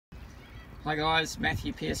Hi guys,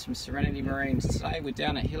 Matthew Pearce from Serenity Marines. Today we're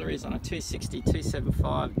down at Hillary's on a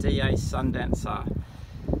 260-275 DA Sundancer.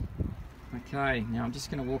 Okay, now I'm just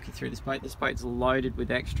going to walk you through this boat. This boat's loaded with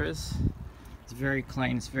extras. It's very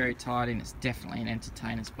clean, it's very tidy, and it's definitely an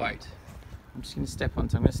entertainer's boat. I'm just going to step on,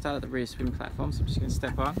 so I'm going to start at the rear swim platform, so I'm just going to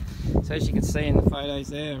step on. So as you can see in the photos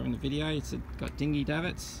there, or in the video, it's got dinghy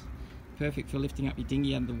davits. Perfect for lifting up your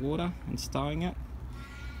dinghy under the water and stowing it.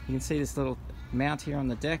 You can see this little mount here on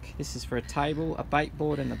the deck. This is for a table, a bait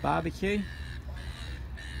board and a barbecue.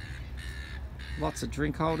 Lots of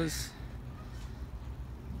drink holders.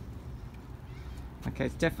 Okay,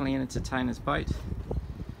 it's definitely an entertainer's boat.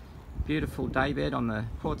 Beautiful daybed on the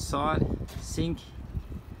port side, sink,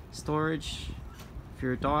 storage. If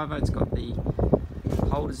you're a diver, it's got the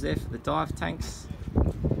holders there for the dive tanks.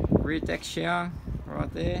 Rear deck shower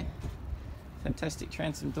right there. Fantastic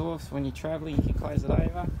transom door, so when you're travelling you can close it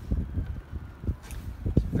over.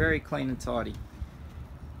 It's very clean and tidy.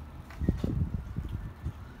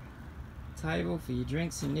 Table for your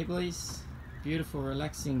drinks and nibblies. Beautiful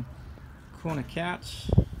relaxing corner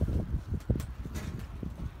couch.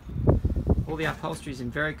 All the upholstery is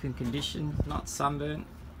in very good condition, not sunburnt.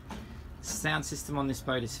 The sound system on this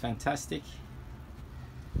boat is fantastic.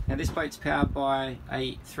 Now this boat's powered by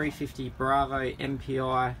a 350 Bravo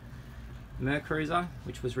MPI Mercruiser,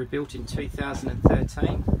 which was rebuilt in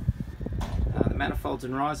 2013. The manifolds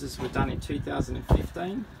and risers were done in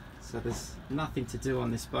 2015, so there's nothing to do on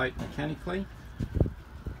this boat mechanically.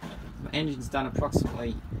 The engine's done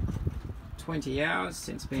approximately 20 hours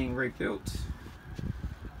since being rebuilt.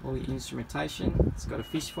 All the instrumentation, it's got a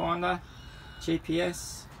fish finder,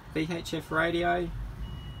 GPS, VHF radio,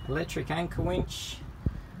 electric anchor winch,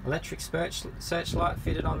 electric searchlight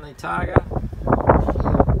fitted on the targa.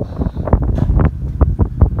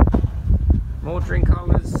 More drink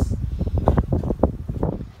holders.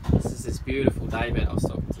 This is this beautiful daybed I was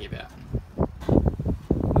talking to you about.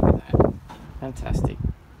 Look at that. Fantastic.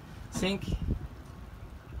 Sink.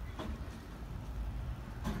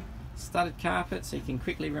 Studded carpet so you can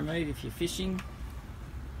quickly remove if you're fishing.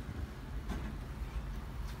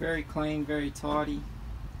 It's very clean, very tidy.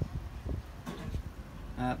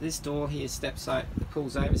 This door here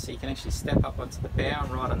pulls over so you can actually step up onto the bow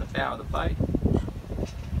and ride on the bow of the boat.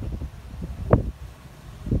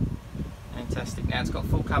 Fantastic. Now it's got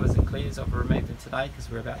full covers and clears. I've removed them today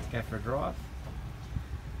because we're about to go for a drive.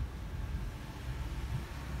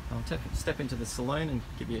 I'll step into the saloon and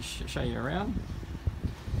show you around.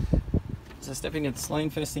 So stepping into the saloon,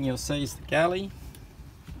 first thing you'll see is the galley.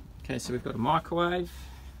 Okay, so we've got a microwave,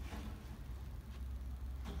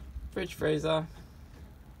 fridge freezer,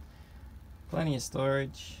 plenty of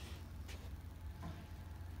storage.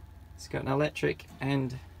 It's got an electric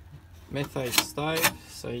and methane stove,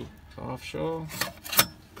 so you go offshore.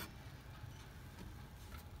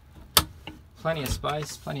 Plenty of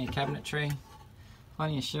space, plenty of cabinetry,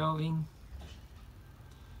 plenty of shelving.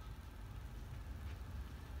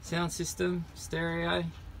 Sound system, stereo,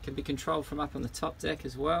 can be controlled from up on the top deck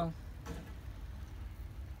as well.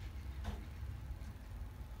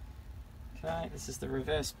 Okay, this is the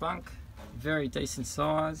reverse bunk, very decent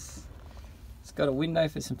size. It's got a window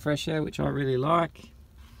for some fresh air, which I really like.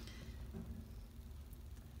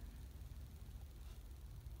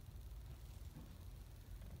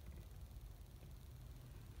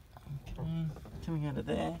 Okay, coming out of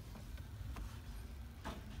there,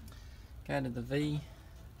 go to the V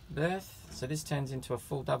berth. So this turns into a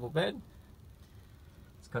full double bed.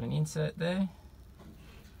 It's got an insert there.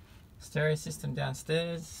 Stereo system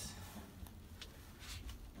downstairs.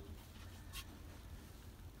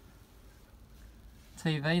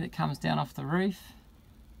 TV that comes down off the roof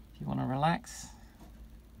if you want to relax.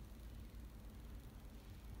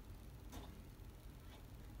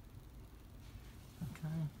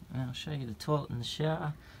 Okay, and I'll show you the toilet and the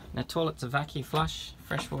shower. Now, toilet's a vacuum flush,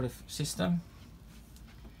 freshwater system.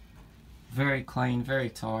 Very clean, very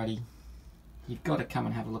tidy. You've got to come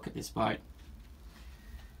and have a look at this boat.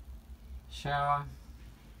 Shower.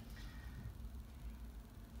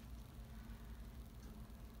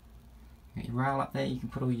 Got your rail up there, you can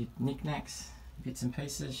put all your knickknacks, bits and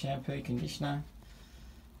pieces, shampoo, conditioner.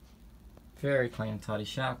 Very clean and tidy.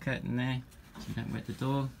 Shower curtain there, so you don't wet the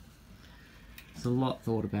door. There's a lot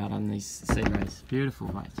thought about on these Searays. Beautiful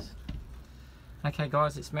boats. Okay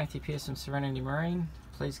guys, it's Matthew Pearce from Serenity Marine.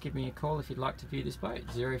 Please give me a call if you'd like to view this boat,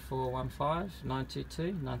 0415 922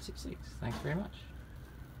 966. Thanks very much.